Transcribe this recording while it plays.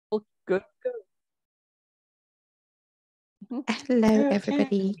Well, good. Hello, Okay.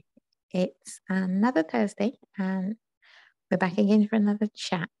 everybody. It's another Thursday, and we're back again for another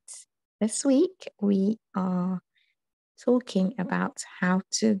chat. This week, we are talking about how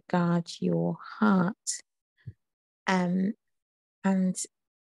to guard your heart. And I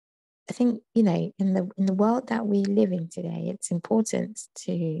think, in the world that we live in today, it's important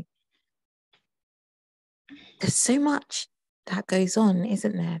to. There's so much that goes on,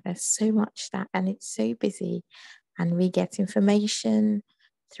 isn't there? There's so much and it's so busy, and we get information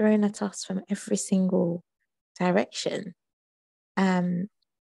thrown at us from every single direction. And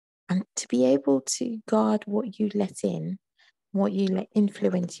to be able to guard what you let in, what you let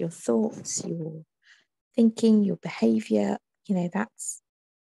influence your thoughts, your thinking, your behavior, that's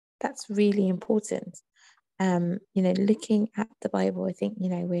really important. Looking at the Bible, I think,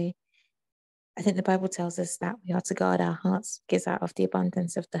 I think the Bible tells us that we are to guard our hearts, because out of the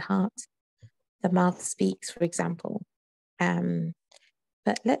abundance of the heart, the mouth speaks, for example.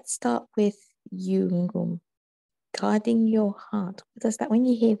 But let's start with you, Ngum. Guarding your heart. What does that, when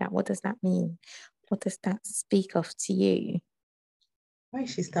you hear that, what does that mean? What does that speak of to you? Why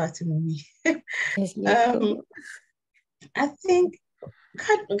is she starting with me? Yes, cool. I think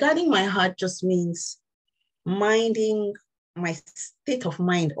guarding my heart just means minding my state of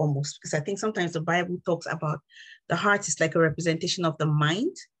mind almost, because I think sometimes the Bible talks about the heart is like a representation of the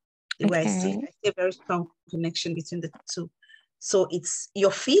mind. The way I see a very strong connection between the two. So it's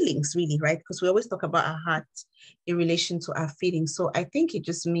your feelings really, right? Because we always talk about our heart in relation to our feelings. So I think it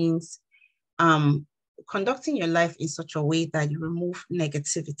just means conducting your life in such a way that you remove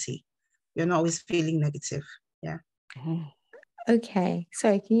negativity. You're not always feeling negative. Yeah. Okay.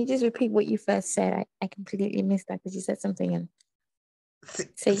 Sorry, can you just repeat what you first said? I completely missed that because you said something.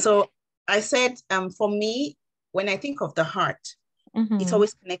 And so I said, for me, when I think of the heart, it's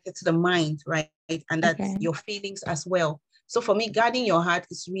always connected to the mind, right? And that's your feelings as well. So for me, guarding your heart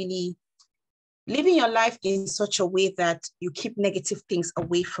is really living your life in such a way that you keep negative things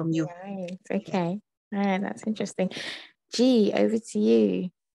away from you. Right. Okay. All right. That's interesting. G, over to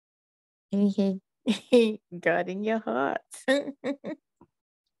you. Guarding your heart.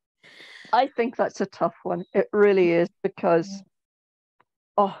 I think that's a tough one. It really is, because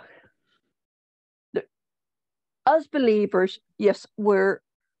as believers, yes, we're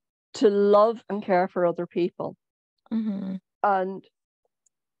to love and care for other people. And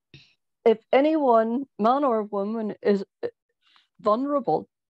if anyone, man or woman, is vulnerable,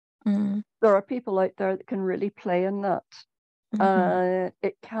 there are people out there that can really play in that.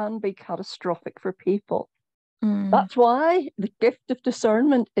 It can be catastrophic for people. That's why the gift of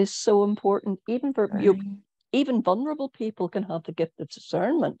discernment is so important. Even for you, even vulnerable people can have the gift of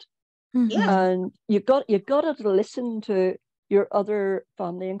discernment. And you got to listen to your other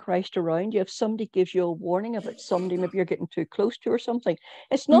family in Christ around you. If somebody gives you a warning about somebody maybe you're getting too close to or something,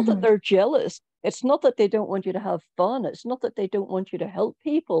 it's not that they're jealous. It's not that they don't want you to have fun. It's not that they don't want you to help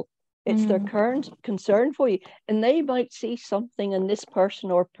people. It's their current concern for you. And they might see something in this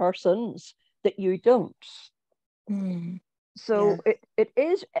person or persons that you don't. So it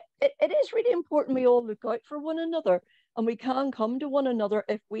is really important we all look out for one another, and we can come to one another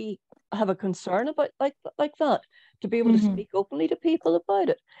if we have a concern about like that, to be able to speak openly to people about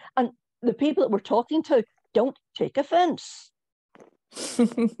it. And the people that we're talking to don't take offense.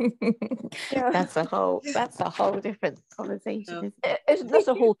 That's a whole different conversation. That's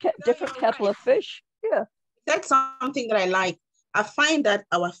a whole different kettle of fish. Yeah. That's something that I like. I find that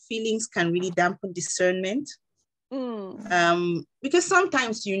our feelings can really dampen discernment. Because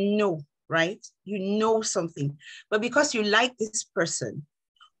sometimes right? You know something, but because you like this person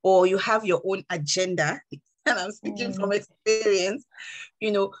or you have your own agenda, and I'm speaking from experience,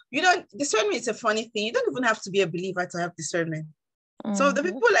 you don't, discernment is a funny thing. You don't even have to be a believer to have discernment. So the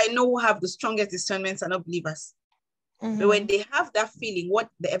people I know who have the strongest discernments are not believers. But when they have that feeling, what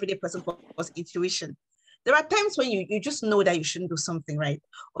the everyday person calls intuition, there are times when you just know that you shouldn't do something, right?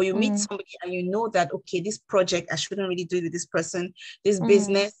 Or you meet somebody and you know that, okay, this project, I shouldn't really do it with this person. This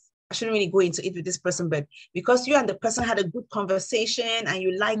business, I shouldn't really go into it with this person. But because you and the person had a good conversation and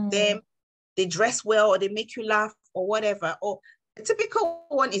you like them, they dress well or they make you laugh or whatever. Or a typical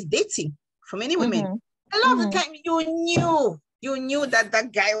one is dating for many women. A lot of the time you knew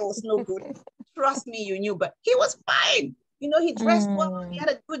that guy was no good. Trust me, you knew, but he was fine. He dressed well, he had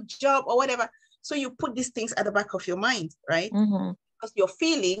a good job or whatever. So you put these things at the back of your mind, right? Because your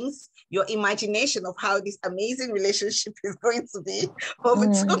feelings, your imagination of how this amazing relationship is going to be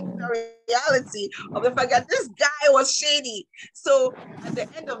overtook the reality of the fact that this guy was shady. So at the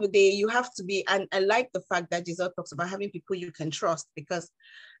end of the day, you have to be, and I like the fact that Jesus talks about having people you can trust, because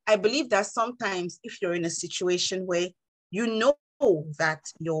I believe that sometimes if you're in a situation where you know that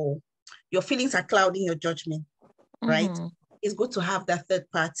your feelings are clouding your judgment, right? It's good to have that third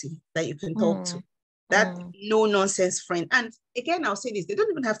party that you can talk to, that no nonsense friend. And again, I'll say this, they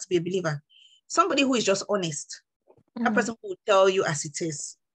don't even have to be a believer. Somebody who is just honest, a person who will tell you as it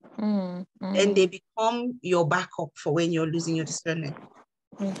is. And they become your backup for when you're losing your discernment.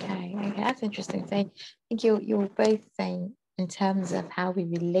 Okay, that's interesting. So I think you're both saying in terms of how we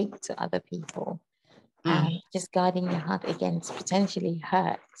relate to other people, just guarding your heart against potentially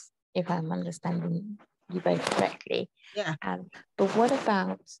hurts, if I'm understanding you both correctly. Yeah. But what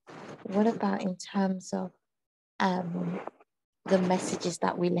about in terms of the messages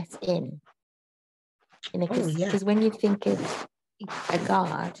that we let in? You know, because when you think of a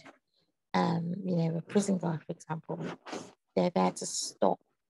guard, you know, a prison guard, for example, they're there to stop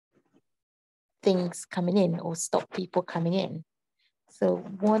things coming in or stop people coming in. So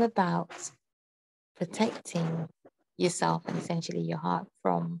what about protecting yourself and essentially your heart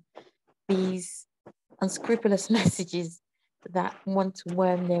from these unscrupulous messages that want to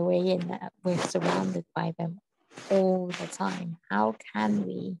worm their way in, that we're surrounded by them all the time? How can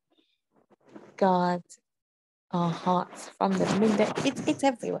we guard our hearts from them? I mean, it's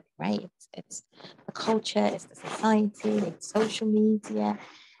everywhere, right? It's the culture, it's the society, it's social media,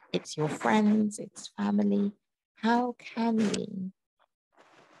 it's your friends, it's family. How can we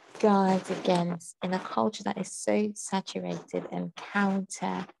guard against, in a culture that is so saturated and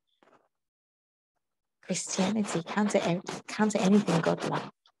counter Christianity, counter anything godlike?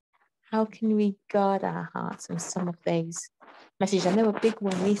 How can we guard our hearts from some of those messages? I know a big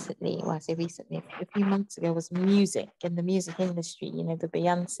one recently, well, I say recently, a few months ago, was music and the music industry, you know, the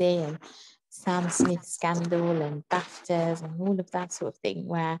Beyonce and Sam Smith scandal and BAFTAs and all of that sort of thing,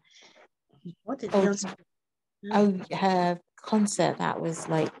 where what did Beyonce her concert that was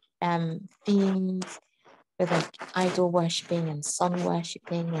like themed with like idol worshipping and sun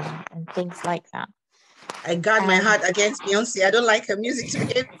worshipping and things like that. I guard my heart against Beyonce. I don't like her music to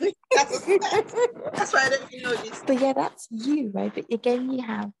begin with. That's why I don't even know this. But yeah, that's you, right? But again, you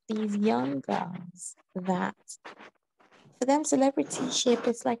have these young girls that, for them, celebrityship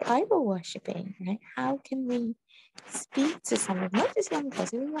is like idol worshipping, right? How can we speak to some of, not just young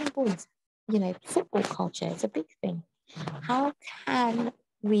girls, even young boys? You know, football culture is a big thing. How can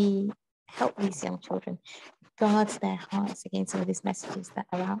we help these young children guard their hearts against some of these messages that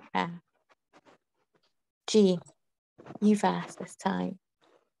are out there? G, you've asked this time.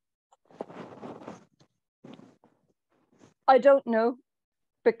 I don't know,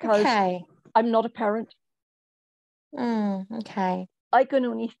 because I'm not a parent. Okay. I can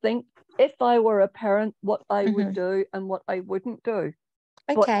only think, if I were a parent, what I would do and what I wouldn't do.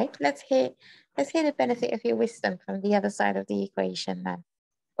 Okay, let's hear the benefit of your wisdom from the other side of the equation then.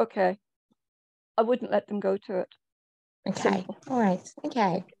 Okay. I wouldn't let them go to it. Okay. Simple. All right.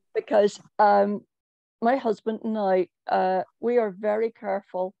 Okay. Because my husband and I, we are very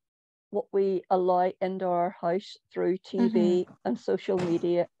careful what we allow into our house through TV and social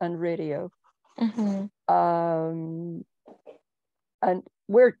media and radio. And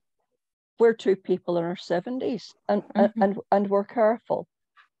we're two people in our 70s, and we're careful.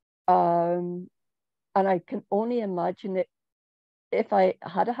 And I can only imagine that if I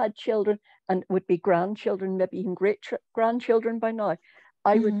had children, and would be grandchildren, maybe even great grandchildren by now,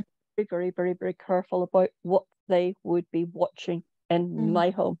 I would be very, very, very careful about what they would be watching in my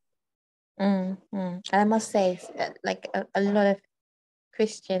home. I must say, like a lot of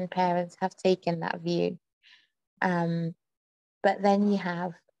Christian parents have taken that view. But then you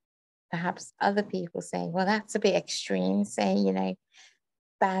have perhaps other people saying, well, that's a bit extreme, saying, you know,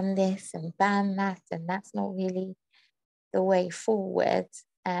 ban this and ban that, and that's not really the way forward.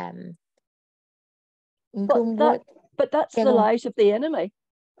 But that's the lies of the enemy.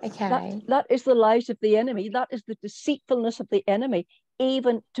 Okay. That is the lies of the enemy. That is the deceitfulness of the enemy,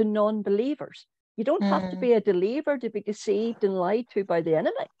 even to non-believers. You don't have to be a believer to be deceived and lied to by the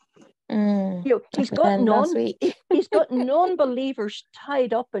enemy. You know, he's got non-believers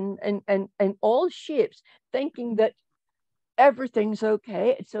tied up in all shapes, thinking that everything's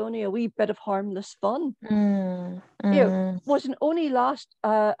okay. It's only a wee bit of harmless fun. You know, wasn't only last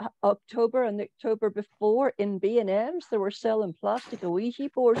October and the October before in B&M's they were selling plastic Ouija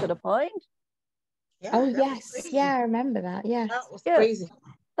boards at £1. Yeah, yes, yeah, I remember that. Yeah, that was crazy.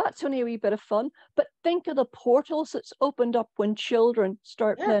 That's only a wee bit of fun, but think of the portals that's opened up when children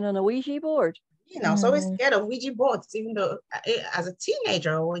start playing on a Ouija board. You know, I was always scared of Ouija boards, even though as a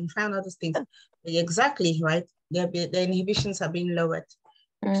teenager or when you found out those things. Exactly, right? The inhibitions are being lowered.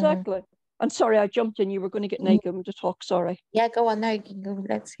 Exactly. And sorry, I jumped in. You were going to get Nagum to talk. Sorry. Yeah, go on. No,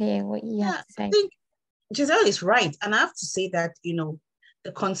 let's hear what you have to say. I think Giselle is right. And I have to say that,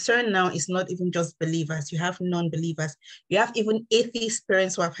 the concern now is not even just believers. You have non-believers. You have even atheist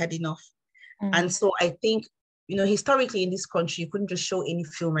parents who have had enough. And so I think, historically in this country, you couldn't just show any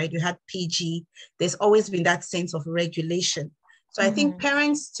film, right? You had PG. There's always been that sense of regulation. So I think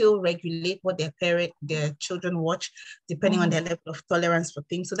parents still regulate what their children watch, depending on their level of tolerance for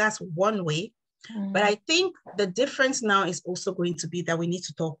things. So that's one way. But I think the difference now is also going to be that we need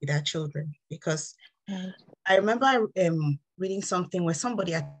to talk with our children, because I remember reading something where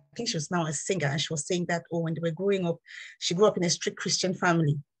somebody, I think she was now a singer, and she was saying that, when they were growing up, she grew up in a strict Christian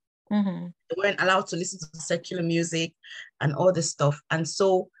family. They weren't allowed to listen to secular music and all this stuff. And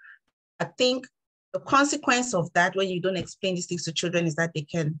so I think the consequence of that, when you don't explain these things to children, is that they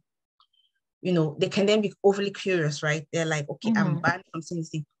can then be overly curious, right? They're like, okay, I'm banned from saying this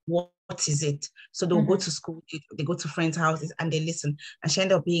thing. What is it? So they'll go to school, they go to friends' houses and they listen. And she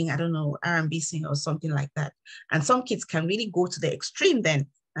ended up being, I don't know, R&B singer or something like that. And some kids can really go to the extreme then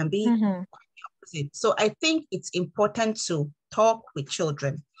and be opposite. So I think it's important to talk with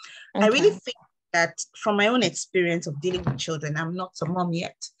children. I really think that from my own experience of dealing with children, I'm not a mom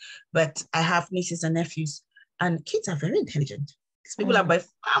yet, but I have nieces and nephews, and kids are very intelligent. These people are by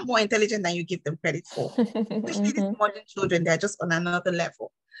far more intelligent than you give them credit for. Especially these modern children, they're just on another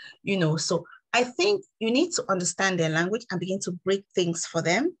level, So I think you need to understand their language and begin to break things for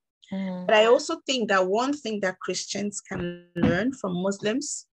them. But I also think that one thing that Christians can learn from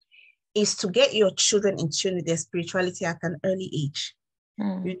Muslims is to get your children in tune with their spirituality at an early age.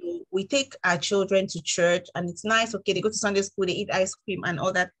 We take our children to church and it's nice. Okay, they go to Sunday school, they eat ice cream and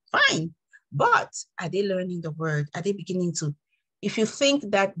all that. Fine. But are they learning the word? Are they beginning to? If you think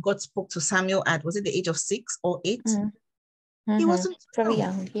that God spoke to Samuel at, was it the age of 6 or 8? He wasn't very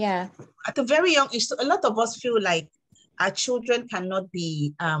young. Yeah. At a very young age. So a lot of us feel like our children cannot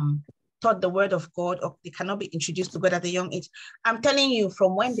be taught the word of God, or they cannot be introduced to God at a young age. I'm telling you,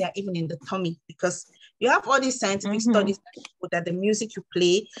 from when they're even in the tummy, because you have all these scientific studies that show that the music you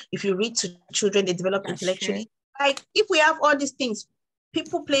play, if you read to children, they develop intellectually. Like if we have all these things,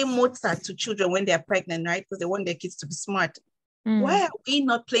 people play Mozart to children when they're pregnant, right? Because they want their kids to be smart. Why are we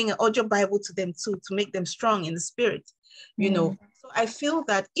not playing an audio Bible to them too, to make them strong in the spirit? So I feel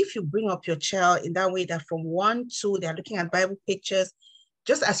that if you bring up your child in that way, that from 1, 2, they're looking at Bible pictures,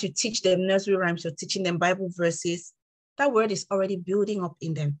 just as you teach them nursery rhymes, you're teaching them Bible verses, that word is already building up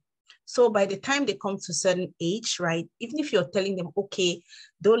in them. So by the time they come to a certain age, right, even if you're telling them, okay,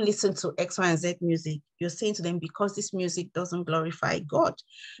 don't listen to X, Y, and Z music, you're saying to them, because this music doesn't glorify God.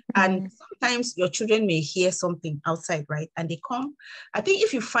 And sometimes your children may hear something outside, right? And they come. I think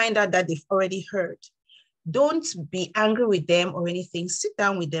if you find out that they've already heard, don't be angry with them or anything. Sit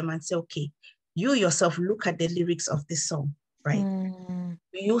down with them and say, okay, you yourself look at the lyrics of this song, right?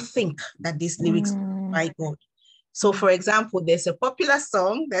 Do you think that these lyrics by God? So for example, there's a popular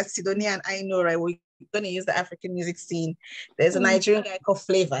song that Sidonia and I know, right? We're going to use the African music scene. There's a Nigerian guy called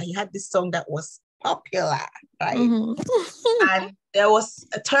Flavor. He had this song that was popular, right? And there was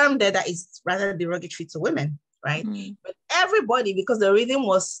a term there that is rather derogatory to women, right? But everybody, because the rhythm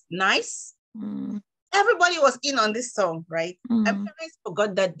was nice, everybody was in on this song, right? And parents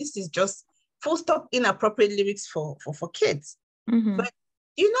forgot that this is just full stop inappropriate lyrics for kids. But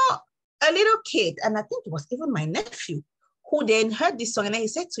a little kid, and I think it was even my nephew, who then heard this song and then he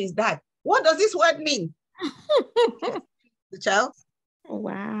said to his dad, what does this word mean? The child.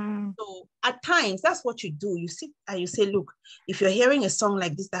 Wow. So at times, that's what you do. You sit and you say, look, if you're hearing a song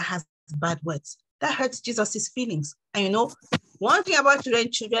like this that has bad words, that hurts Jesus's feelings. And one thing about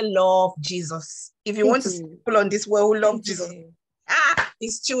children love Jesus. If you want to see people on this world who love Jesus,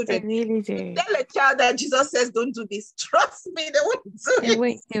 these children. They really do. Tell a child that Jesus says don't do this. Trust me, they won't do it. They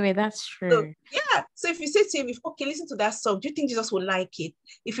won't do it. That's true. So if you say to him, okay, listen to that song, do you think Jesus will like it?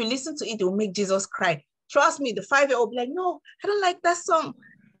 If you listen to it, it will make Jesus cry. Trust me, the 5-year-old will be like, no, I don't like that song.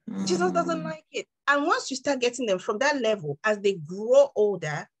 Jesus doesn't like it. And once you start getting them from that level, as they grow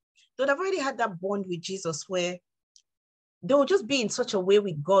older, they'll have already had that bond with Jesus where they will just be in such a way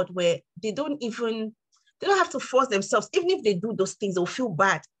with God where they don't have to force themselves. Even if they do those things, they'll feel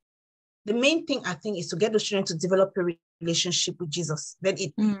bad. The main thing, I think, is to get those children to develop a relationship with Jesus. Then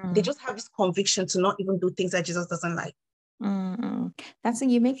they just have this conviction to not even do things that Jesus doesn't like. That's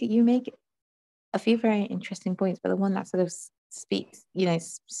you make a few very interesting points, but the one that sort of speaks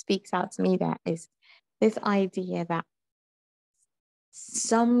out to me that is this idea that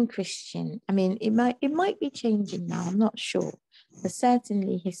some Christian, I mean, it might be changing now, I'm not sure, but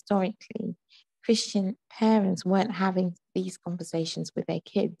certainly historically, Christian parents weren't having these conversations with their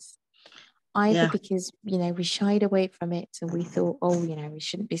kids. either because, you know, we shied away from it and we thought, oh, you know, we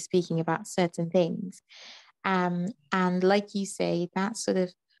shouldn't be speaking about certain things. And like you say, that sort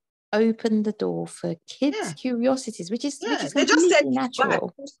of opened the door for kids' curiosities, which is They just said completely it's bad.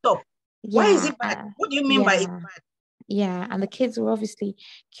 natural. Stop. Why is it bad? What do you mean by it's bad? Yeah, and the kids were obviously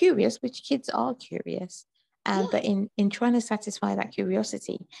curious, which kids are curious. But in trying to satisfy that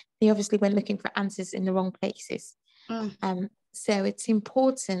curiosity, they obviously went looking for answers in the wrong places. So it's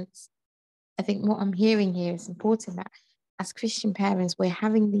important. I think what I'm hearing here is important that as Christian parents, we're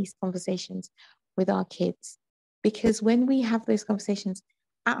having these conversations with our kids, because when we have those conversations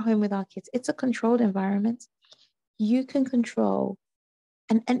at home with our kids, it's a controlled environment. You can control,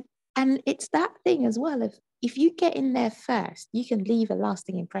 and it's that thing as well. If you get in there first, you can leave a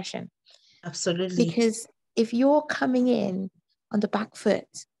lasting impression. Absolutely. Because if you're coming in on the back foot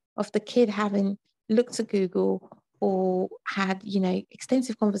of the kid having looked at Google or had, you know,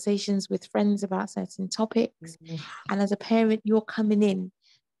 extensive conversations with friends about certain topics, and as a parent, you're coming in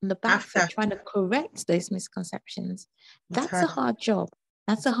on the back foot trying to correct those misconceptions, that's a hard job.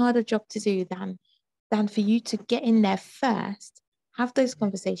 That's a harder job to do than for you to get in there first, have those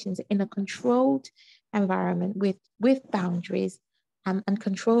conversations in a controlled environment with boundaries and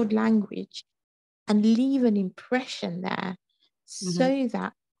controlled language, and leave an impression there, so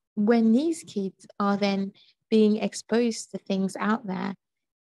that when these kids are then being exposed to things out there,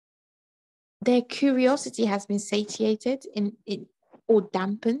 their curiosity has been satiated or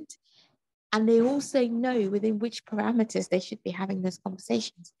dampened, and they also know within which parameters they should be having those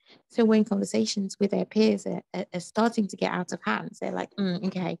conversations. So when conversations with their peers are starting to get out of hand, they're like,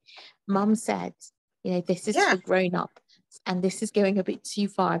 okay, mum said, you know, this is for grown up, and this is going a bit too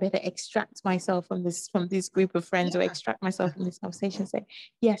far. I better extract myself from this group of friends, or extract myself from this conversation. So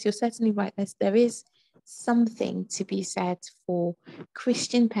yes, you're certainly right. There is something to be said for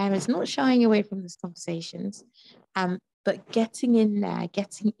Christian parents not shying away from these conversations, but getting in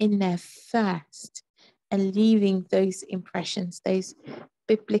there first, and leaving those impressions, those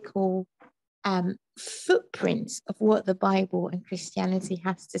biblical footprints of what the Bible and Christianity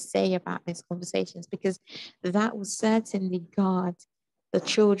has to say about these conversations, because that will certainly guard the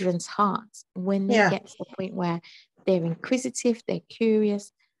children's hearts when they get to the point where they're inquisitive, they're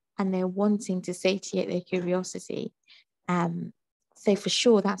curious, and they're wanting to satiate their curiosity. So for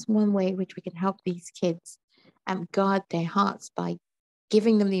sure, that's one way in which we can help these kids guard their hearts, by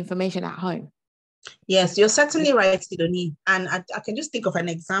giving them the information at home. Yes, you're certainly right, Sidonie. And I can just think of an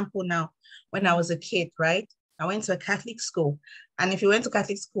example now. When I was a kid, right? I went to a Catholic school. And if you went to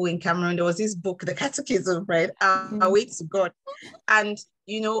Catholic school in Cameroon, there was this book, The Catechism, right? Our Way to God. And,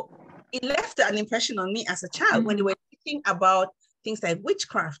 you know, it left an impression on me as a child when they were teaching about things like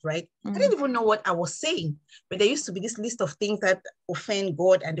witchcraft, right? I didn't even know what I was saying, but there used to be this list of things that offend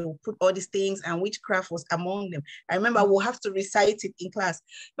God, and they will put all these things, and witchcraft was among them. I remember we'll have to recite it in class.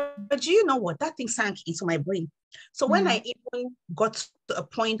 But do you know what? That thing sank into my brain. So when I even got to a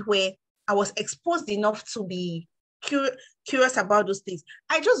point where I was exposed enough to be curious about those things,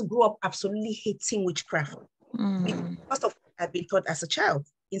 I just grew up absolutely hating witchcraft because of what I'd been taught as a child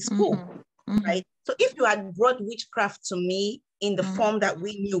in school, right? So if you had brought witchcraft to me in the form that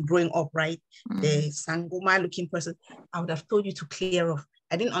we knew growing up, right? The Sangoma looking person, I would have told you to clear off.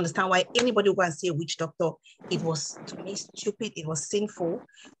 I didn't understand why anybody would go and see a witch doctor. It was, to me, stupid. It was sinful,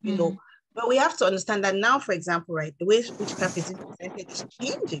 you know. But we have to understand that now, for example, right, the way witchcraft is presented is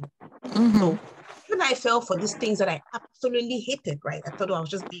changing. So when I fell for these things that I absolutely hated, right, I thought I was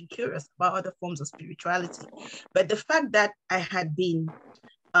just being curious about other forms of spirituality. But the fact that I had been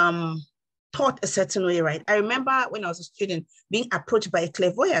taught a certain way, right? I remember when I was a student being approached by a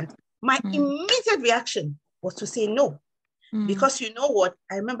clairvoyant, my immediate reaction was to say no. Because you know what?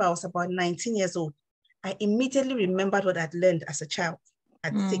 I remember I was about 19 years old. I immediately remembered what I'd learned as a child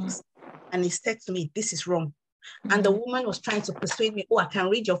at 6. And he said to me, this is wrong. And the woman was trying to persuade me, oh, I can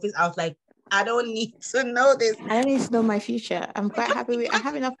read your face. I was like, I don't need to know this. I don't need to know my future. I'm quite happy. I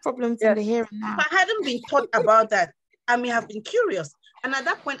have enough problems in the here and now. If I hadn't been taught about that, I may have been curious. And at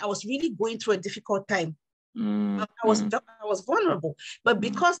that point, I was really going through a difficult time. I was vulnerable. But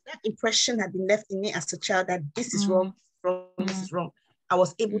because that impression had been left in me as a child that this is wrong, this is wrong, I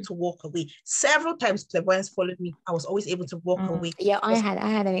was able to walk away. Several times clairvoyants followed me. I was always able to walk away. Yeah, I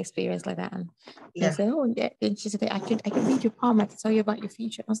had an experience like that. And they said, oh, yeah. And she said, I could read your palm. I could tell you about your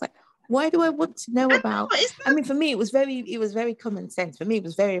future. I was like, Why do I want to know about? I mean, for me, it was very common sense. For me, it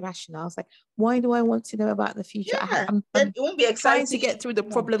was very rational. I was like, why do I want to know about the future? Yeah, I'm it won't be exciting. trying to get through the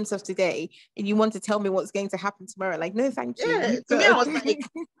problems of today, and you want to tell me what's going to happen tomorrow? Like, no, thank you. Yeah, to me, I was like,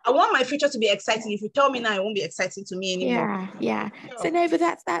 I want my future to be exciting. If you tell me now, it won't be exciting to me anymore. Yeah. So no, but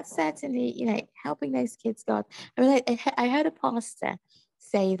that's certainly, you know, helping those kids, God. I mean, I heard a pastor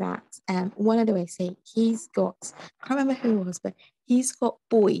say that one of the ways, say he's got, I can't remember who it was, but he's got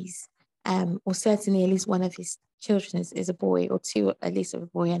boys, or certainly at least one of his children is a boy, or two at least of a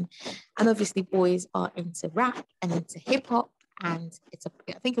boy, and obviously boys are into rap and into hip hop, and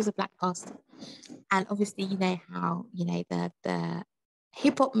I think it was a black pastor, and obviously you know how, you know, the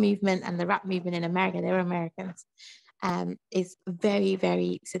hip hop movement and the rap movement in America, they're Americans, is very,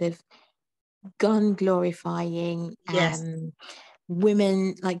 very sort of gun glorifying, Yes.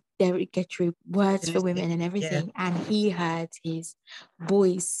 Women, like Derek Gertrude, words for women and everything. Yeah. And he heard his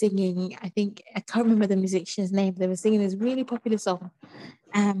boys singing, I think, I can't remember the musician's name, but they were singing this really popular song.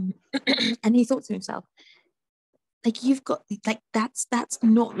 And he thought to himself, like, you've got, like, that's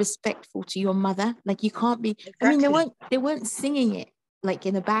not respectful to your mother. Like, you can't be, exactly. I mean, they weren't singing it like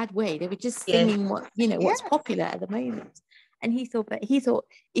in a bad way. They were just singing what, you know, what's popular at the moment. And he thought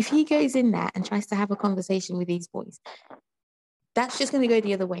if he goes in there and tries to have a conversation with these boys, that's just going to go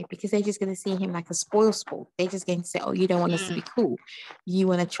the other way, because they're just going to see him like a spoil sport. They're just going to say, oh, you don't want us to be cool. You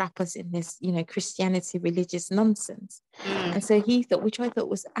want to trap us in this, you know, Christianity, religious nonsense. And so he thought, which I thought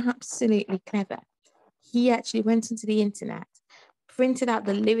was absolutely clever, he actually went onto the internet, printed out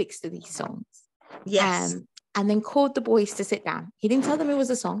the lyrics to these songs. Yes. And then called the boys to sit down. He didn't tell them it was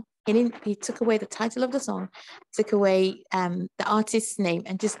a song. He took away the title of the song, took away the artist's name,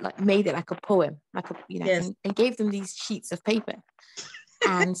 and just like made it like a poem, like a, you know, and gave them these sheets of paper.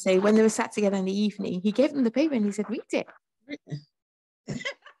 And so when they were sat together in the evening, he gave them the paper and he said, read it.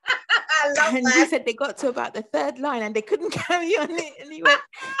 And he said they got to about the third line and they couldn't carry on it. And he went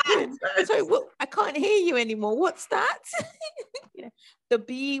sorry, well, I can't hear you anymore. What's that? You know, the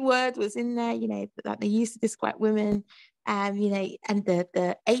B word was in there, you know, that they used to describe women. You know, and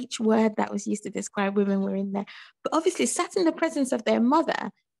the H word that was used to describe women were in there. But obviously sat in the presence of their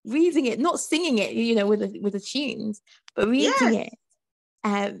mother, reading it, not singing it, you know, with the tunes, but reading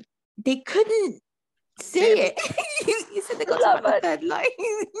it. They couldn't say it. You said they got to about the third line.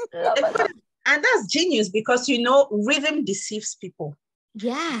 And that's genius, because, you know, rhythm deceives people.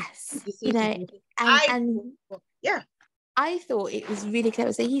 Yes. You know, and I thought it was really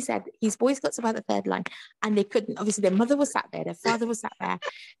clever. So he said his boys got to about the third line and they couldn't. Obviously, their mother was sat there, their father was sat there.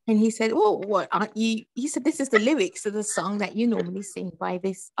 And he said, oh, what aren't you? He said, this is the lyrics of the song that you normally sing by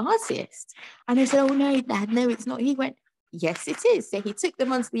this artist. And I said, oh, no, Dad, no, it's not. He went, yes, it is. So he took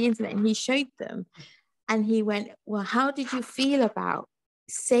them onto the internet and he showed them. And he went, well, how did you feel about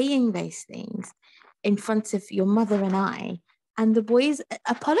saying those things in front of your mother and I? And the boys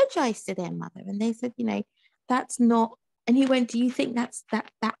apologized to their mother. And they said, you know, that's not. And he went, do you think that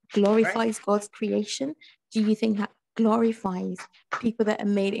glorifies God's creation? Do you think that glorifies people that are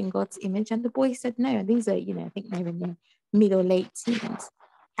made in God's image? And the boy said, no. And these are, you know, I think they're in their mid or late teens.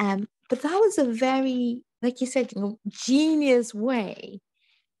 But that was a very, like you said, you know, genius way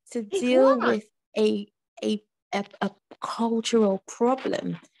to deal with a cultural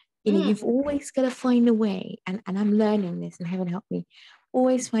problem. You know, you've always got to find a way, and I'm learning this, and heaven help me,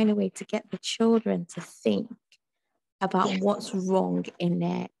 always find a way to get the children to think about what's wrong in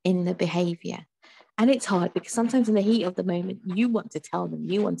the behavior. And it's hard because sometimes in the heat of the moment, you want to tell them,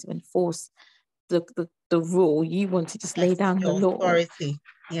 you want to enforce the rule, you want to just lay down the law. Authority.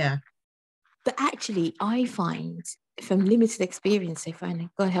 Yeah. But actually, I find from limited experience so far, and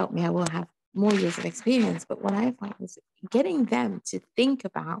God help me, I will have more years of experience, but what I find is getting them to think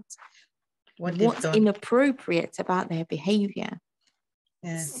about what's inappropriate about their behavior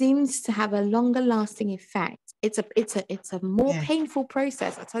seems to have a longer lasting effect. It's a more painful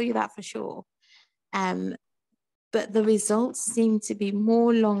process, I'll tell you that for sure. But the results seem to be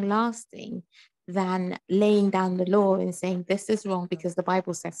more long lasting than laying down the law and saying this is wrong because the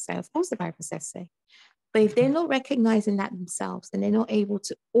Bible says so. Of course the Bible says so. But if they're not recognizing that themselves, then they're not able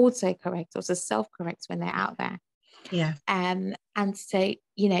to auto-correct or to self-correct when they're out there. Yeah. And so,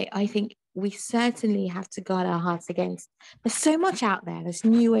 you know, I think we certainly have to guard our hearts against. There's so much out there. There's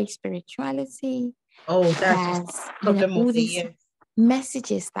New Age spirituality. Oh, that's you know, all these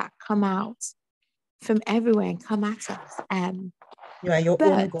messages that come out from everywhere and come at us. You are your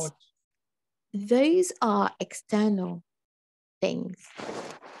own God. Those are external things.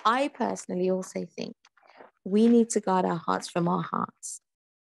 I personally also think we need to guard our hearts from our hearts.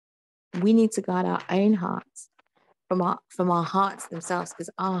 We need to guard our own hearts from our hearts themselves, because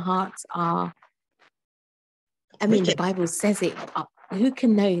our hearts are, I mean, the Bible says it. Who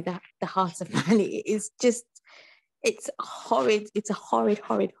can know that the heart of man is just, it's horrid. It's a horrid,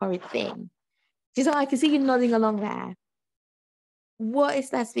 horrid, horrid thing. Just I can see you nodding along there. What is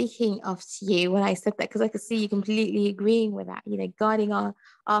that speaking of to you when I said that? Because I could see you completely agreeing with that, guarding our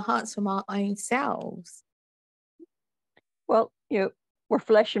hearts from our own selves. Well, we're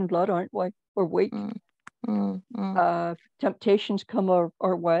flesh and blood, aren't we? We're weak. Temptations come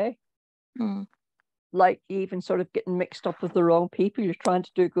our way. Like even sort of getting mixed up with the wrong people. You're trying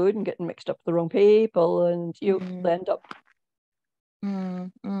to do good and getting mixed up with the wrong people, and you end up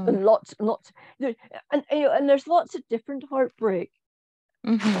and lots and lots. And there's lots of different heartbreak.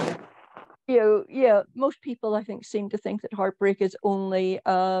 Most people I think seem to think that heartbreak is only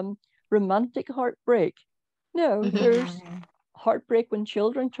romantic heartbreak. No, there's heartbreak when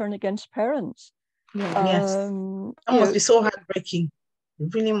children turn against parents. Yes, that must be so heartbreaking.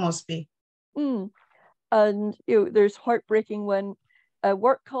 It really must be. And there's heartbreaking when a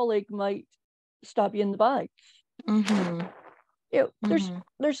work colleague might stab you in the back.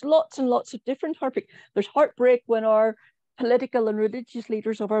 There's lots and lots of different heartbreak. There's heartbreak when our political and religious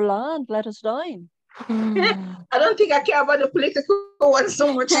leaders of our land let us down. I don't think I care about the political one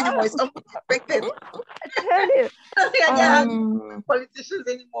so much anymore. It's unexpected. I tell you, I don't think I care politicians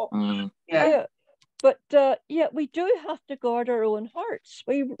anymore. Yeah. But we do have to guard our own hearts.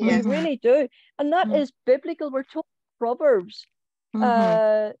 We really do. And that is biblical. We're told in Proverbs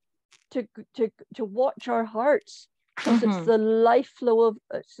to watch our hearts, because it's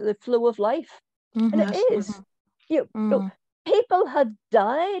the flow of life. And it is. People had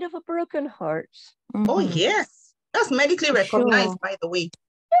died of a broken heart. Oh, yes. That's medically recognized, by the way.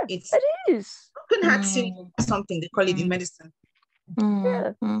 Yeah, it is. Broken heart syndrome or something, they call it in medicine.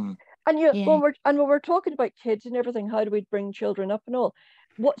 Yeah. When we're talking about kids and everything, how do we bring children up and all?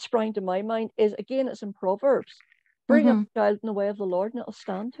 What sprang to my mind is, again, it's in Proverbs. Bring up a child in the way of the Lord, and it'll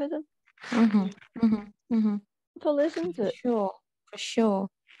stand to them. Simple, isn't it? For sure.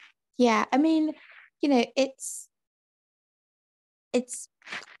 Yeah, I mean, it's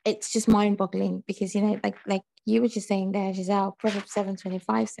just mind-boggling, because like you were just saying there, Giselle, Proverbs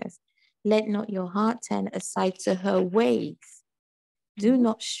 7:25 says, "Let not your heart turn aside to her ways. Do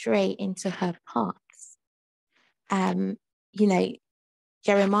not stray into her paths."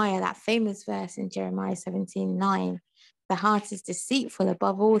 Jeremiah, that famous verse in Jeremiah 17:9, "The heart is deceitful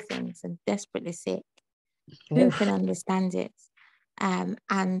above all things and desperately sick. Who can understand it?"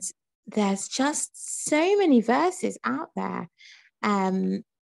 And there's just so many verses out there,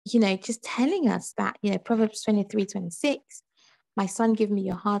 just telling us that, Proverbs 23:26, "My son, give me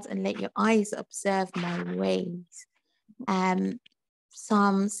your heart and let your eyes observe my ways."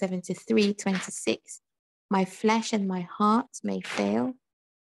 Psalm 73:26, "My flesh and my heart may fail,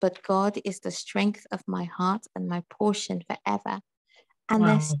 but God is the strength of my heart and my portion forever." And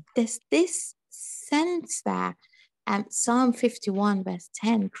there's this sense there. Psalm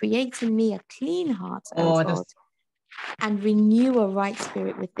 51:10, "Create in me a clean heart, O God, and renew a right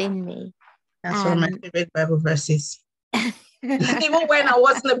spirit within me." That's one of my favorite Bible verses. Even when I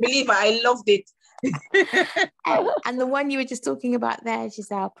wasn't a believer, I loved it. And the one you were just talking about there,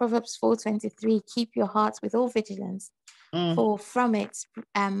 Giselle, Proverbs 4:23, "Keep your hearts with all vigilance, for from it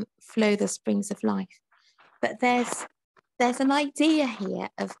flow the springs of life." But there's an idea here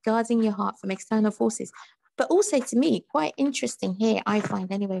of guarding your heart from external forces. But also, to me, quite interesting here, I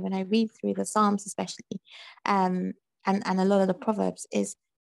find anyway, when I read through the Psalms especially, and a lot of the Proverbs, is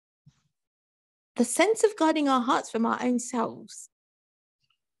the sense of guarding our hearts from our own selves.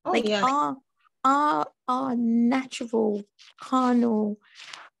 Our natural, carnal,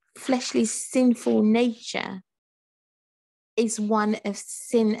 fleshly, sinful nature is one of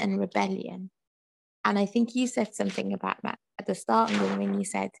sin and rebellion. And I think you said something about that at the start, when you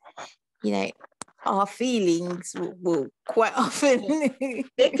said, our feelings will quite often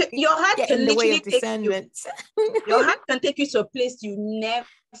your heart get can in the way literally of discernment. Your heart can take you to a place you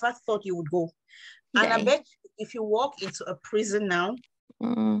never thought you would go. And I bet if you walk into a prison now,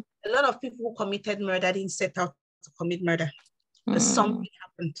 a lot of people who committed murder didn't set out to commit murder. But something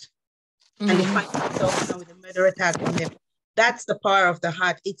happened. And they find themselves now with a murderer tag on them. That's the power of the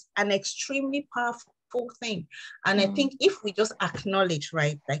heart. It's an extremely powerful thing. And I think if we just acknowledge,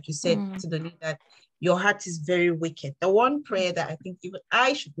 right, like you said to the leader, that your heart is very wicked. The one prayer that I think even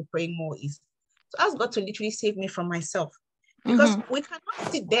I should be praying more is to ask God to literally save me from myself. Because we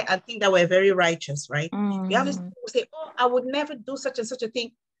cannot sit there and think that we're very righteous, right? You have this people who say, "Oh, I would never do such and such a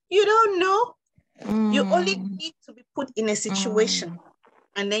thing." You don't know. You only need to be put in a situation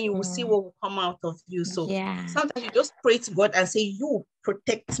and then you will see what will come out of you. So yeah, sometimes you just pray to God and say, you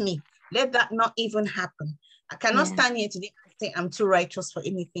protect me. Let that not even happen. I cannot stand here today and say I'm too righteous for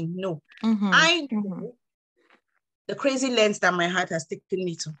anything. No. I know the crazy lengths that my heart has taken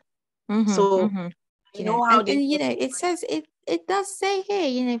me to. So you know how and you know, it says it does say here,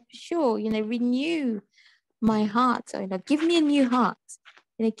 you know, for sure, you know, renew my heart. So, you know, give me a new heart.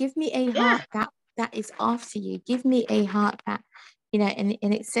 You know, give me a heart that is after you. Give me a heart that, you know, and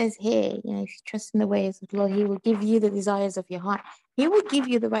it says here, you know, if you trust in the ways of the Lord, He will give you the desires of your heart. He will give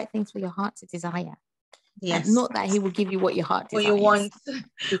you the right things for your heart to desire. Yes. And not that He will give you what your heart desires. What you want.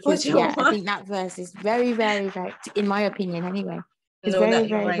 Because I think that verse is very, very, very, in my opinion anyway, is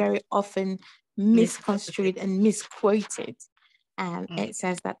very often misconstrued and misquoted. It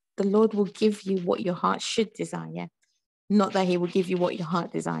says that the Lord will give you what your heart should desire, not that He will give you what your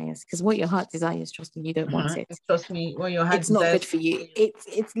heart desires, because what your heart desires, trust me, you don't want it. Trust me, what your heart it's not good for you.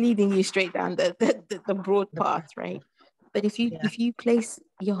 It's leading you straight down the broad path, right? But if you place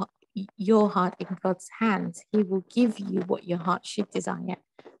your heart in God's hands, He will give you what your heart should desire,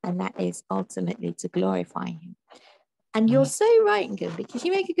 and that is ultimately to glorify Him. And you're so right, Ngum, because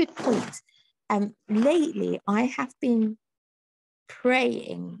you make a good point. Lately, I have been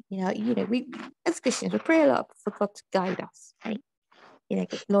praying. We as Christians, we pray a lot for God to guide us, right? You know,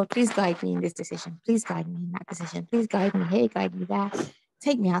 Lord, please guide me in this decision. Please guide me in that decision. Please guide me here, guide me there.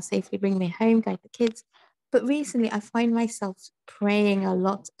 Take me out safely, bring me home, guide the kids. But recently, I find myself praying a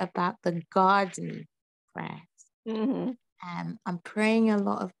lot about the guard me prayers. I'm praying a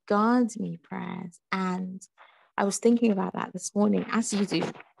lot of guard me prayers. And I was thinking about that this morning, as you do,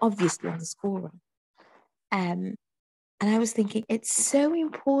 obviously, on the school run. And I was thinking, it's so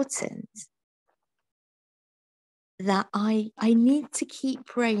important that I need to keep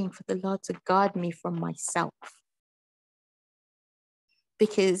praying for the Lord to guard me from myself.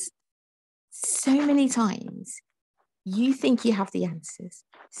 Because so many times you think you have the answers.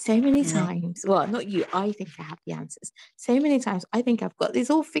 So many times, well, not you, I think I have the answers. So many times I think I've got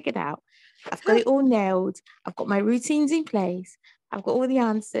this all figured out. I've got it all nailed. I've got my routines in place. I've got all the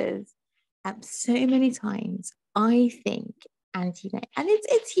answers. So many times I think, and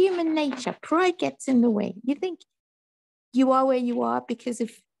it's human nature. Pride gets in the way. You think you are where you are because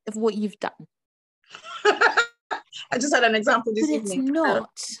of what you've done. I just had an example this evening.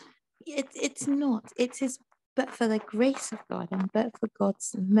 It's not. It is but for the grace of God and but for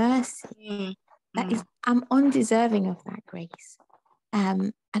God's mercy. I'm undeserving of that grace.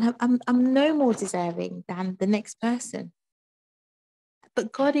 And I'm no more deserving than the next person.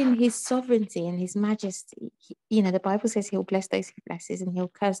 But God, in His sovereignty and His majesty, the Bible says He'll bless those He blesses and He'll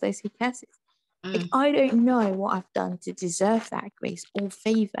curse those He curses. Like, I don't know what I've done to deserve that grace or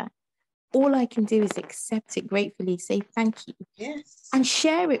favor. All I can do is accept it gratefully, say thank you, and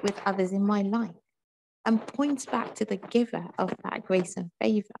share it with others in my life, and point back to the giver of that grace and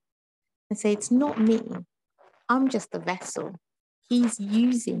favor and say, it's not me. I'm just a vessel. He's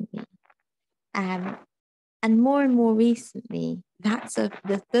using me. And more recently, those are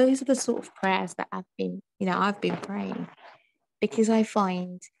the sort of prayers that I've been praying, because I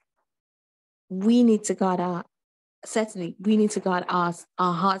find we need to guard our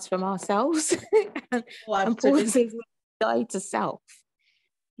hearts from ourselves. And Paul says we die to self.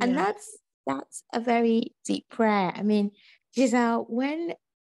 And that's a very deep prayer. I mean, Giselle, when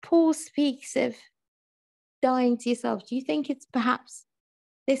Paul speaks of dying to yourself, do you think it's perhaps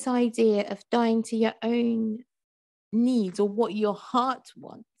this idea of dying to your own needs or what your heart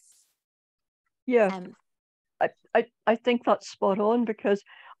wants? Yeah, I think that's spot on, because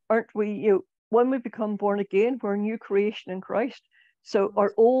aren't we, when we become born again, we're a new creation in Christ. So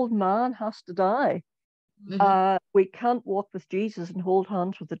our old man has to die. We can't walk with Jesus and hold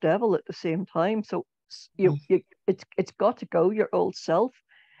hands with the devil at the same time. So it's got to go, your old self.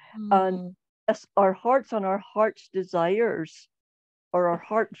 And as our hearts and our heart's desires, or our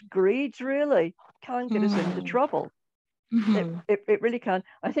heart's greeds, really can get us into trouble. It really can.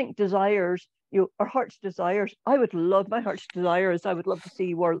 I think desires, our heart's desires, my heart's desire is I would love to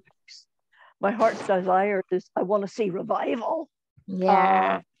see world peace. My heart's desire is I want to see revival.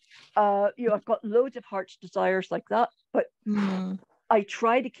 I've got loads of heart's desires like that, but I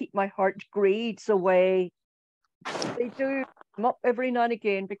try to keep my heart's greeds away. They do come up every now and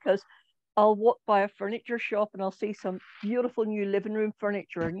again, because I'll walk by a furniture shop and I'll see some beautiful new living room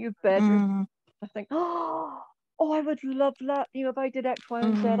furniture, a new bedroom. I think, oh, I would love that. If I did X, Y,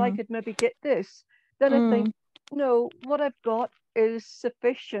 and Z, I could maybe get this. Then I think, no, what I've got is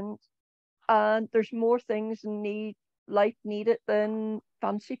sufficient, and there's more things life needed than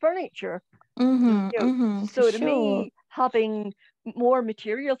fancy furniture. So to me, having more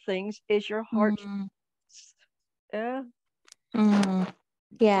material things is your heart. Yeah.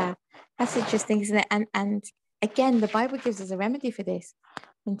 Yeah, that's interesting, isn't it? And again, the Bible gives us a remedy for this.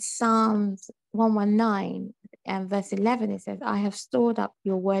 In Psalms 119 and verse 11, it says, I have stored up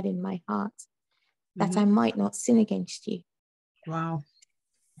your word in my heart that I might not sin against you. Wow.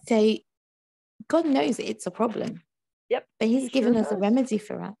 So God knows it's a problem. Yep. But he's given us does. a remedy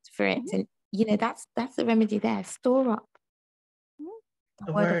for it. And you know, that's the remedy there. Store up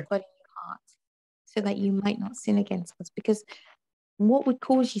the word of God in your heart so that you might not sin against us. Because what would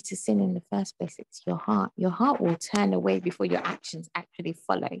cause you to sin in the first place? It's your heart. Your heart will turn away before your actions actually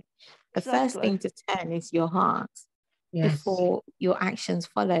follow. The first thing to turn is your heart before your actions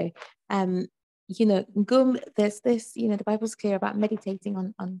follow. You know, there's this, you know, the Bible's clear about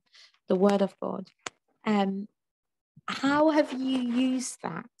meditating on the word of God. How have you used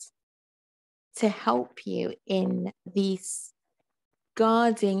that to help you in these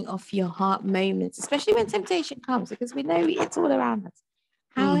guarding of your heart moments, especially when temptation comes, because we know it's all around us?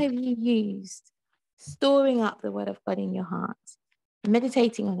 How have you used storing up the word of God in your heart,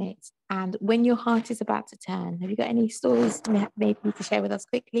 meditating on it, and when your heart is about to turn? Have you got any stories maybe to share with us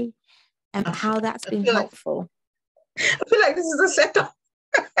quickly, and how that's been helpful? I feel like this is a setup.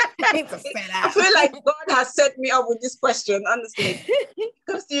 I feel like God has set me up with this question, honestly.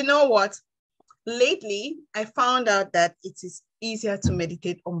 Because you know what? Lately, I found out that it is easier to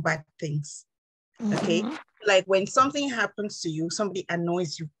meditate on bad things. Okay? Like when something happens to you, somebody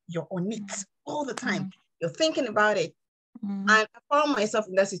annoys you, you're on it all the time. You're thinking about it. And I found myself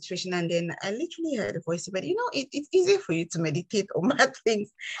in that situation, and then I literally heard a voice, but you know, it's easier for you to meditate on bad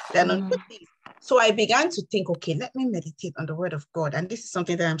things than on good things. So I began to think, okay, let me meditate on the word of God. And this is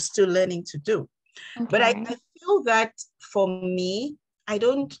something that I'm still learning to do. Okay. But I feel that for me, I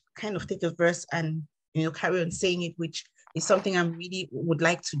don't kind of take a verse and, you know, carry on saying it, which is something I really would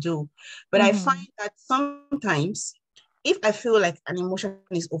like to do. But I find that sometimes if I feel like an emotion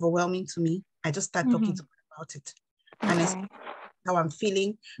is overwhelming to me, I just start talking to God about it. And I say how I'm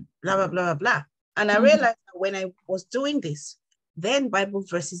feeling, blah, blah, blah, blah, blah. And I realized that when I was doing this, then Bible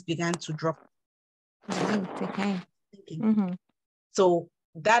verses began to drop. So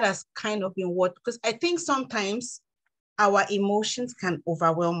that has kind of been what, because I think sometimes our emotions can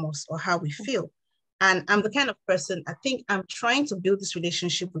overwhelm us or how we feel. And I'm the kind of person, I think I'm trying to build this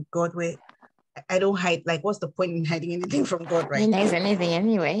relationship with God where I don't hide. Like, what's the point in hiding anything from God, right? He knows anything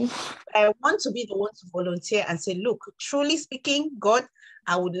anyway. I want to be the one to volunteer and say, look, truly speaking, God,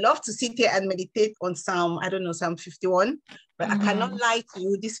 I would love to sit here and meditate on Psalm 51, but I cannot lie to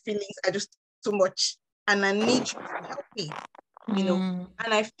you. These feelings are just too much. And I need you to help me, you know?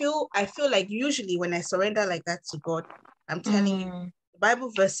 And I feel like usually when I surrender like that to God, I'm telling you, the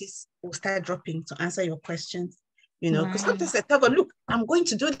Bible verses will start dropping to answer your questions, you know, because sometimes I tell God, look, I'm going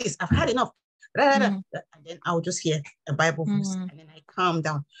to do this. I've had enough. And then I'll just hear a Bible verse and then I calm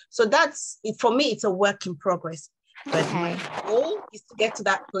down. So that's it. For me, it's a work in progress. But my goal is to get to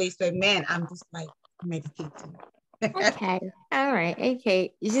that place where, man, I'm just like meditating. Okay. All right.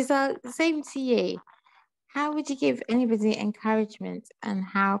 Okay. Giselle, same to you. How would you give anybody encouragement, and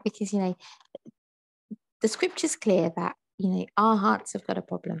how, because, you know, the scripture's clear that, you know, our hearts have got a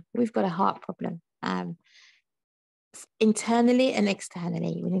problem. We've got a heart problem. Internally and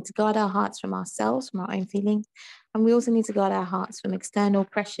externally. We need to guard our hearts from ourselves, from our own feelings. And we also need to guard our hearts from external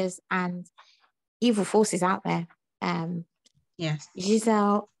pressures and evil forces out there. Yes.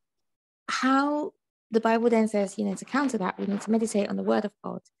 Giselle, how the Bible then says, you know, to counter that, we need to meditate on the word of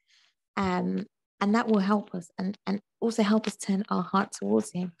God. And that will help us and also help us turn our heart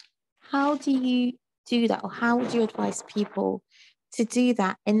towards him. How do you do that? Or how would you advise people to do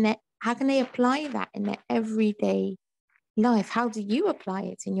that how can they apply that in their everyday life? How do you apply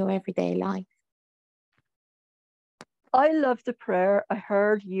it in your everyday life? I love the prayer I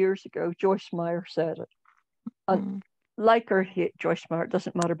heard years ago. Joyce Meyer said it. And like or hate Joyce Meyer, it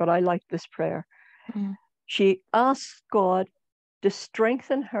doesn't matter, but I like this prayer. She asks God to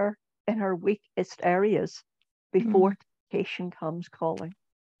strengthen her in her weakest areas before temptation comes calling.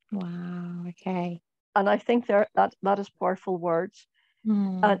 Wow, okay. And I think that is powerful words.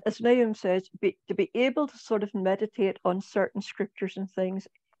 And as Naomi says, to be able to sort of meditate on certain scriptures and things,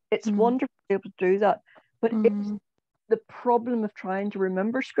 it's wonderful to be able to do that. But it's the problem of trying to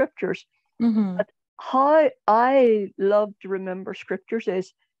remember scriptures. How I love to remember scriptures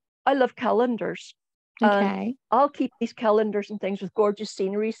is I love calendars. Okay. And I'll keep these calendars and things with gorgeous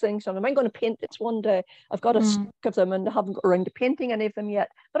scenery things on them. I'm going to paint this one day. I've got a stack of them and I haven't got around to painting any of them yet,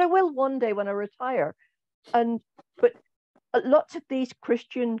 but I will one day when I retire. But lots of these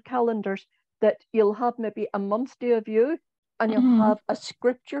Christian calendars, that you'll have maybe a monthly review, and you'll have a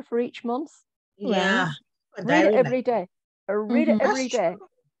scripture for each month. Yeah. Right. Read it every day. Read it every That's day. true.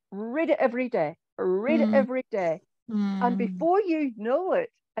 Read it every day. Read it every day. And before you know it,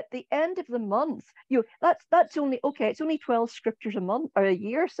 at the end of the month, that's only okay. It's only 12 scriptures a month or a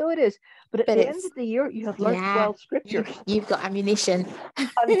year, so it is. But at the end of the year, you have learned 12 scriptures. You've got ammunition. And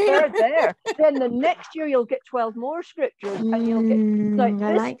they're there. Then the next year you'll get 12 more scriptures, and you'll get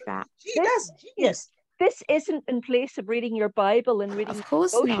I like that. That's genius. This isn't in place of reading your Bible and reading Of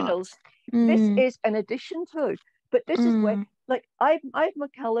course devotionals. not. This is an addition to. But this is where, like, I've my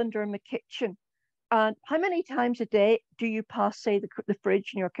calendar in my kitchen. And how many times a day do you pass, say, the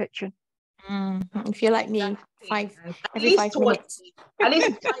fridge in your kitchen? If you're like me, every 5 minutes. At least twice a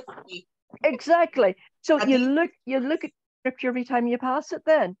week. Exactly. So you look at scripture every time you pass it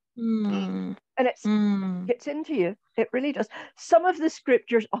then. And it gets into you. It really does. Some of the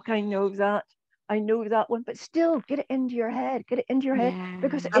scriptures, okay, I know that one, but still get it into your head. Get it into your head,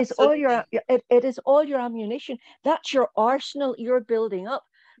 because it is all your ammunition. That's your arsenal you're building up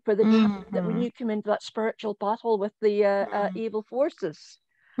for the time that when you come into that spiritual battle with the evil forces.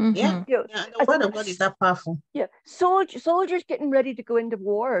 Yeah. The word of God is that powerful. Yeah. Soldiers getting ready to go into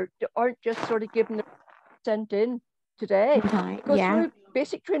war aren't just sort of given sent in today. They go through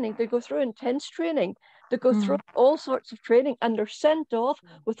basic training, they go through intense training, they go through all sorts of training, and they're sent off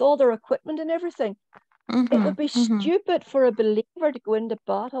with all their equipment and everything. It would be stupid for a believer to go into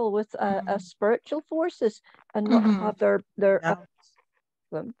battle with spiritual forces and not have their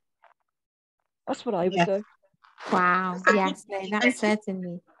them. That's what I would do. Wow. Yes, no, that's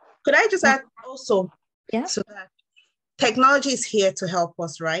certainly. Could I just add also so that technology is here to help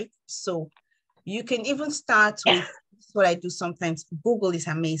us, right? So you can even start with what I do sometimes. Google is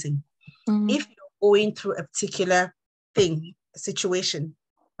amazing. If you're going through a particular situation,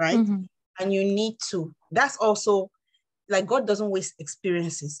 right? And you need to, that's also like God doesn't waste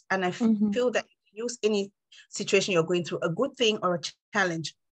experiences. And I feel that if you use any situation you're going through, a good thing or a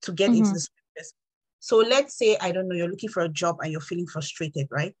challenge, to get into the scriptures. So let's say, I don't know, you're looking for a job and you're feeling frustrated,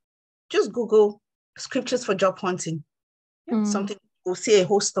 right? Just Google scriptures for job hunting. Something, you'll see a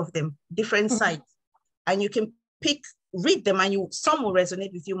host of them, different sites. And you can read them, and some will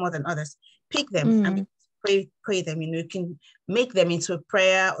resonate with you more than others. Pick them and pray them. You can make them into a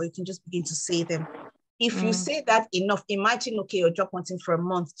prayer, or you can just begin to say them. If you say that enough, imagine, okay, you're job hunting for a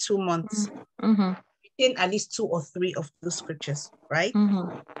month, 2 months. Retain at least 2 or 3 of those scriptures, right?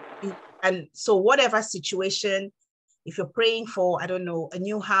 And so whatever situation, if you're praying for, I don't know, a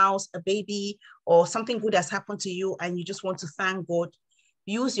new house, a baby, or something good has happened to you and you just want to thank God,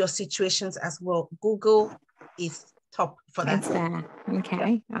 use your situations as well. Google is top for that. It's there.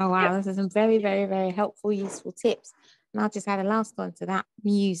 Okay. Oh, wow. Those are some very, very, very helpful, useful tips. And I'll just add a last one to that: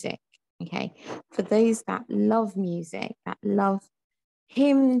 music. Okay. For those that love music, that love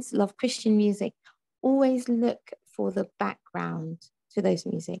hymns, love Christian music, always look for the background to those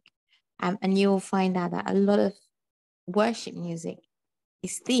music. And you'll find out that a lot of worship music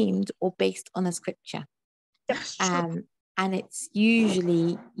is themed or based on a scripture. And it's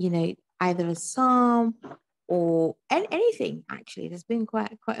usually, either a psalm or anything. Actually, there's been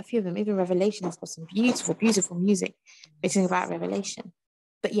quite a few of them. Even Revelation has got some beautiful, beautiful music written about Revelation.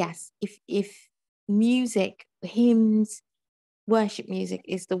 But yes, if music, hymns, worship music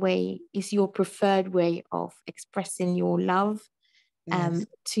is your preferred way of expressing your love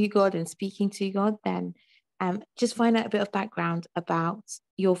to God and speaking to God, then just find out a bit of background about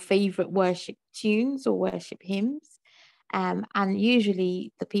your favorite worship tunes or worship hymns. And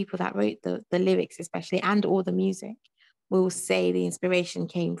usually the people that wrote the lyrics, especially, and all the music, will say the inspiration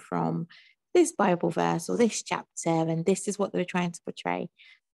came from this Bible verse or this chapter, and this is what they were trying to portray.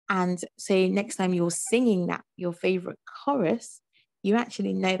 And so next time you're singing your favorite chorus, you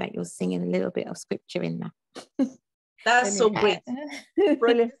actually know that you're singing a little bit of scripture in there. That's so great.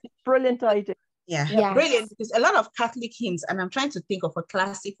 Brilliant idea. Yeah, brilliant, because a lot of Catholic hymns, and I'm trying to think of a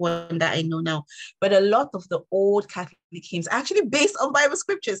classic one that I know now, but a lot of the old Catholic hymns are actually based on Bible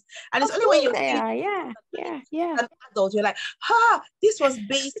scriptures. And it's only when you're an adult, you're like, this was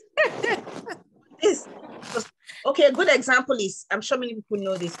based this. Okay, a good example is, I'm sure many people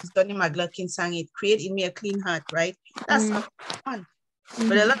know this, because Donnie McGlocklin sang it, "Create in me a clean heart," right? That's fun.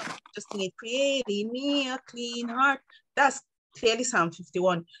 But a lot of people just sing it, "Create in me a clean heart." That's clearly Psalm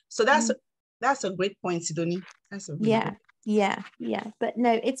 51. So that's a great point, Sidonie. That's a really good. Yeah. But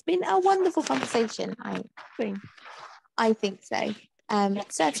no, it's been a wonderful conversation. I think so.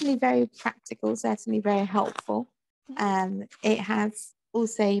 Certainly very practical, certainly very helpful. It has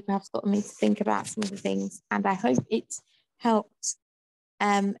also perhaps got me to think about some of the things, and I hope it's helped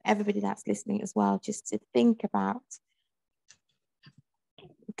everybody that's listening as well, just to think about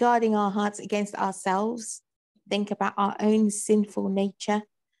guarding our hearts against ourselves, think about our own sinful nature,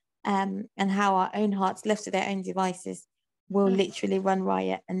 and how our own hearts, left to their own devices, will literally run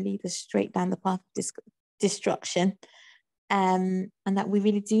riot and lead us straight down the path of destruction. And that we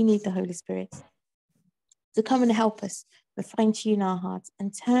really do need the Holy Spirit to come and help us to fine-tune our hearts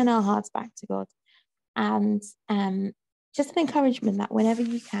and turn our hearts back to God. And just an encouragement that whenever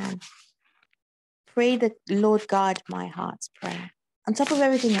you can, pray the Lord guard my heart's prayer. On top of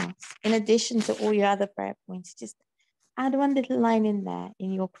everything else, in addition to all your other prayer points, just add one little line in there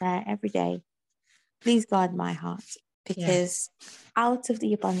in your prayer every day. Please guard my heart, because out of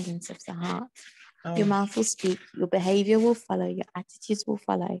the abundance of the heart, your mouth will speak, your behavior will follow, your attitudes will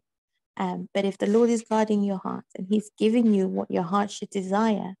follow. But if the Lord is guarding your heart and he's giving you what your heart should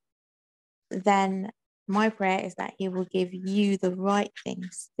desire, then my prayer is that he will give you the right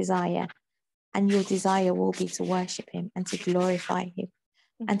things desire, and your desire will be to worship him and to glorify him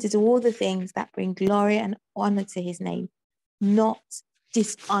and to do all the things that bring glory and honor to his name, not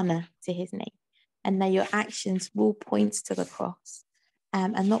dishonor to his name. And that your actions will point to the cross,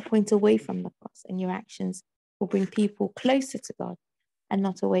 and not point away from the cross. And your actions will bring people closer to God and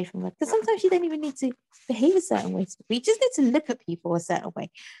not away from God. Because sometimes you don't even need to behave a certain way. You just need to look at people a certain way.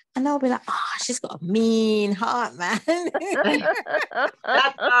 And they'll be like, oh, she's got a mean heart, man. That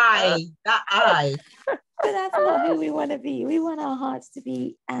eye. But that's not who we want to be. We want our hearts to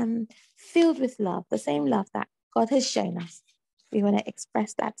be filled with love, the same love that God has shown us. We want to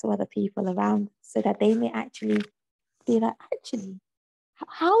express that to other people around so that they may actually be like, actually,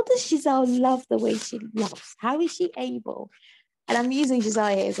 how does Giselle love the way she loves? How is she able? And I'm using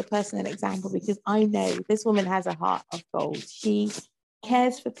Giselle as a personal example because I know this woman has a heart of gold. She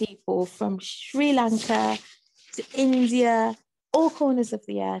cares for people from Sri Lanka to India, all corners of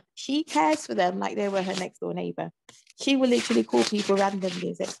the earth. She cares for them like they were her next door neighbor. She will literally call people randomly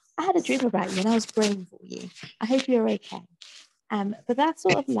and say, I had a dream about you and I was praying for you. I hope you're okay. But that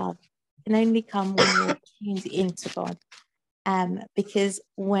sort of love can only come when you're tuned into God. Because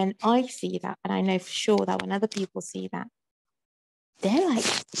when I see that, and I know for sure that when other people see that, they're like,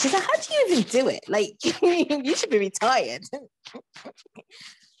 she's like, how do you even do it? Like, you should be retired.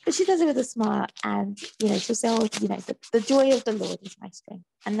 But she does it with a smile, and she'll say, oh, the joy of the Lord is my strength.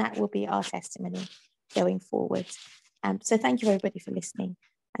 And that will be our testimony going forward. So thank you everybody for listening.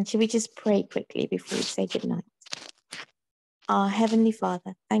 And should we just pray quickly before we say goodnight? Our Heavenly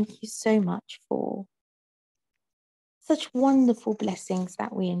Father, thank you so much for such wonderful blessings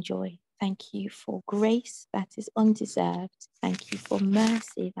that we enjoy. Thank you for grace that is undeserved. Thank you for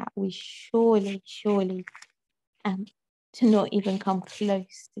mercy that we surely do not even come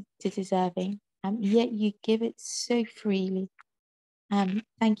close to deserving. Yet you give it so freely.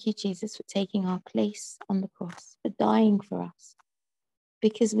 Thank you, Jesus, for taking our place on the cross, for dying for us.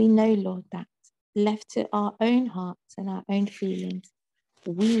 Because we know, Lord, that left to our own hearts and our own feelings,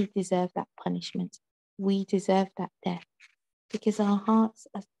 we deserve that punishment. We deserve that death. Because our hearts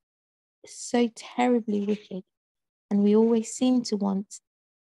are so terribly wicked, and we always seem to want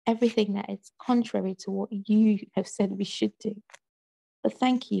everything that is contrary to what you have said we should do. But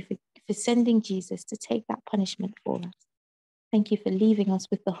thank you for sending Jesus to take that punishment for us. Thank you for leaving us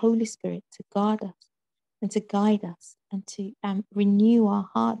with the Holy Spirit to guard us and to guide us and to renew our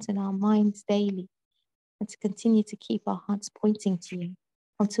hearts and our minds daily, and to continue to keep our hearts pointing to you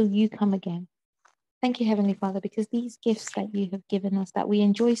until you come again. Thank you, Heavenly Father, because these gifts that you have given us, that we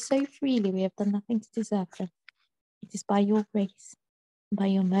enjoy so freely, we have done nothing to deserve them. It is by your grace, by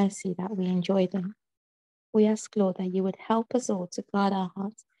your mercy that we enjoy them. We ask, Lord, that you would help us all to guard our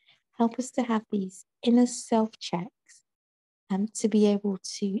hearts. Help us to have these inner self-checks and to be able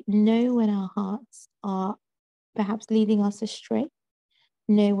to know when our hearts are perhaps leading us astray,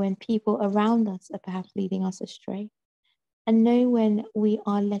 know when people around us are perhaps leading us astray, and know when we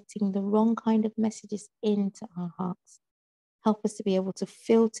are letting the wrong kind of messages into our hearts. Help us to be able to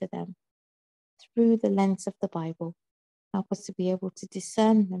filter them through the lens of the Bible. Help us to be able to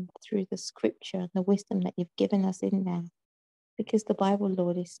discern them through the scripture and the wisdom that you've given us in there. Because the Bible,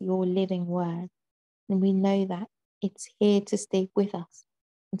 Lord, is your living word. And we know that it's here to stay with us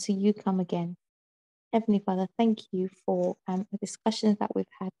until you come again. Heavenly Father, thank you for the discussions that we've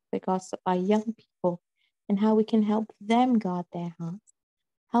had with regards to our young people and how we can help them guard their hearts.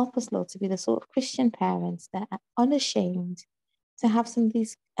 Help us, Lord, to be the sort of Christian parents that are unashamed to have some of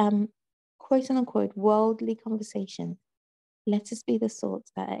these quote-unquote worldly conversations. Let us be the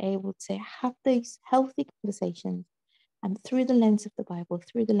sorts that are able to have those healthy conversations through the lens of the Bible,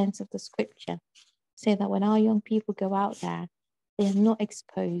 through the lens of the scripture, so that when our young people go out there, they are not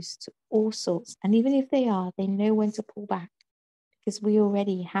exposed to all sorts. And even if they are, they know when to pull back because we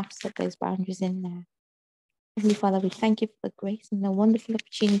already have set those boundaries in there. Heavenly Father, we thank you for the grace and the wonderful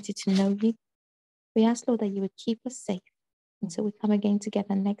opportunity to know you. We ask, Lord, that you would keep us safe until we come again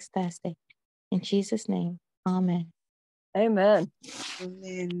together next Thursday. In Jesus' name, amen. Amen.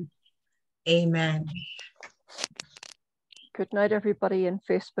 Amen. Amen. Good night, everybody in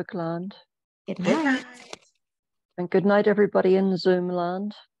Facebook land. Good Good night. night. And good night, everybody in Zoom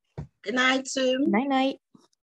land. Good night, Zoom. Night, night.